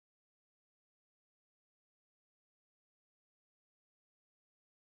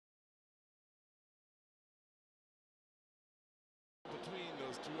between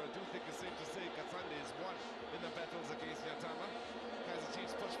those two. I do think it's safe to say Kasande is one in the battles against Yatama. Kaizer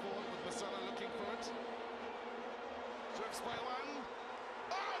Chiefs push forward with Musona looking for it. Drifts by one.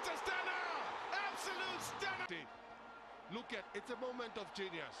 Oh, it's a stunner! Absolute stunner! Look at, it's a moment of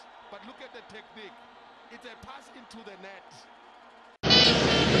genius, but look at the technique. It's a pass into the net.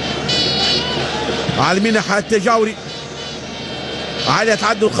 على اليمين ناحية التجاوري، عالية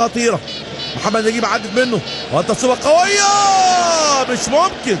تعدي الخطيرة، محمد نجيب عدت منه والتصويبة قوية مش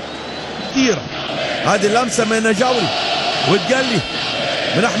ممكن كتيرة. هذه اللمسة من نجاوري والجلي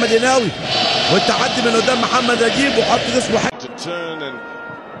من أحمد يناوي والتعدي من قدام محمد نجيب وحط جسمه to turn and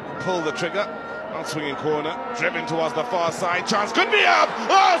pull the trigger. Swinging corner, driven towards the far side. Chance could be up.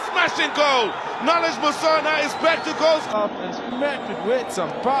 Oh, smashing goal! Knowledge Musona is back to goals. Up and smacked it with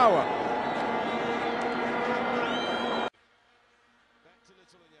some power. Back to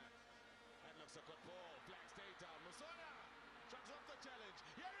Little Yak. That looks a good ball. Black stay down. Musona chucks off the challenge.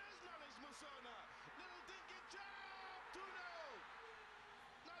 Here is Knowledge Musona. Little dinky jump. 2-0.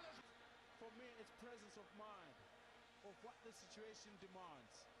 Knowledge. For me, it's presence of mind of what the situation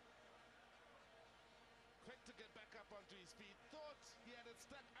demands. Quick to get back up onto his feet. Thought he had it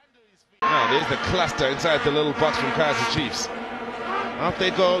stuck under his feet. Now there's the cluster inside the little box from Kaizer Chiefs. Up they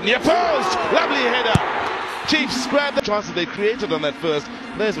go. Near post. Lovely header. Chiefs grab the chances they created on that first.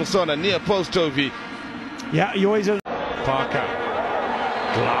 There's Musona near post, Toby. Yeah, you always. Parker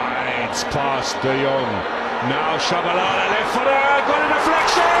glides past De Jong. Now Shabalala left footer. Got a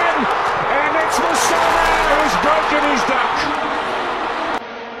deflection. And it's Musona who's broken his duck.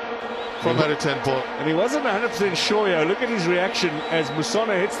 From a return ball. And he wasn't 100% sure here. Look at his reaction as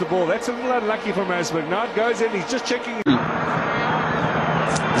Musona hits the ball. That's a little unlucky from Asberg. Now it goes in. He's just checking.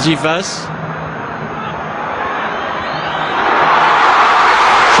 جيفاس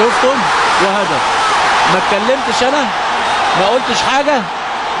شفتم وهدف. ما اتكلمتش انا، ما قلتش حاجه.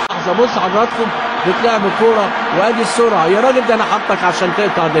 لحظه بص حضراتكم، بتلعب الكوره وادي السرعه. يا راجل ده انا حاطك عشان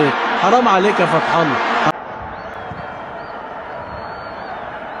تقطع ديت، حرام عليك يا فتح الله.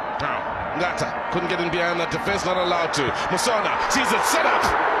 Ngata couldn't get in behind that defense, not allowed to. Musona sees it set up,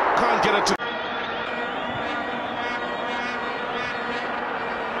 can't get it to.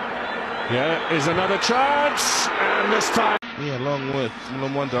 Yeah, is another chance, and this time. Yeah, along with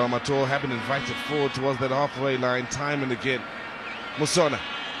Mulumwanda Amator, have been invited forward towards that halfway line time and again. Musona.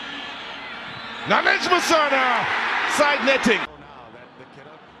 Knowledge Musona! Side netting. Now that they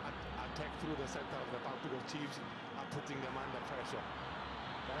cannot attack through the center of the park because Chiefs are putting them under pressure.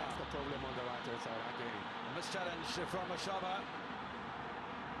 That's the problem on the right hand side again. This challenge from Ashaba.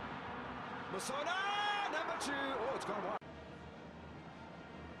 Musona, number 2. Oh, it's gone wide.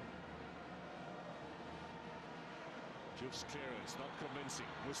 Juice clearance, not convincing.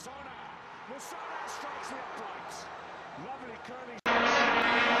 Musona strikes the upright. Lovely curling.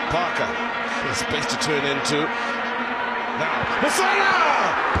 Parker, there's space to turn into. Now, Musona!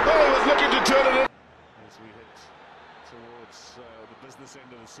 Oh, he was looking to turn it in. As we head towards the business end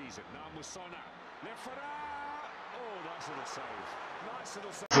of the season. Now Musona, left footer. Oh, nice little save. Nice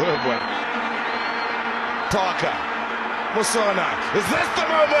little save. Good one. Parker, Musona, is this the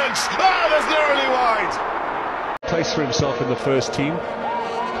moment? Oh, there's narrowly wide. Place for himself in the first team.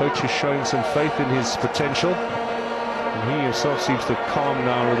 Coach is showing some faith in his potential. And he himself seems to calm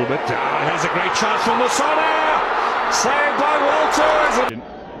down a little bit. Here's a great chance for Musona! Saved by Walters!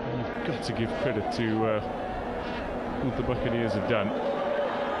 You've got to give credit to what the Buccaneers have done.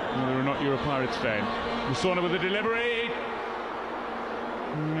 Whether or not you're a Pirates fan. Musona with the delivery.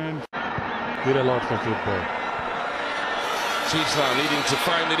 And Did a lot for football. Chiefs now needing to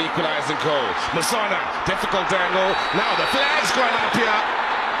find an equalizing goal. Musona, difficult angle. Now the flag's gone up here.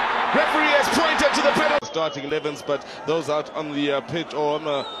 Referee has pointed to the penalty. Starting 11s, but those out on the pitch or on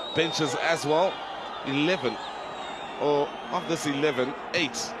the benches as well. 11, or of this 11,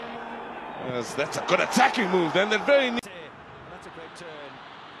 8. Yes, that's a good attacking move. Then they're very. That's a great turn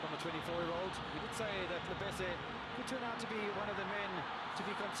from a 24-year-old. We did say that Lebese could turn out to be one of the men to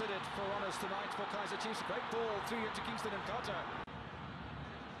be considered for honours tonight for Kaizer Chiefs. A great ball through into Kingston and Carter.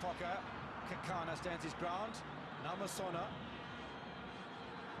 Pocker, Kakana stands his ground. Now Musona.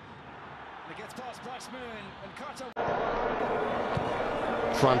 And it gets past Bryce Moon and Carter.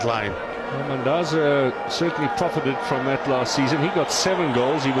 Front line. Well, Mandaza certainly profited from that last season. He got 7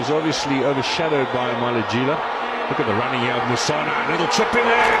 goals. He was obviously overshadowed by Malajila. Look at the running here of Musona. Little chip in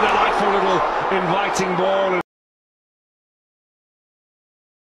there. Delightful little inviting ball.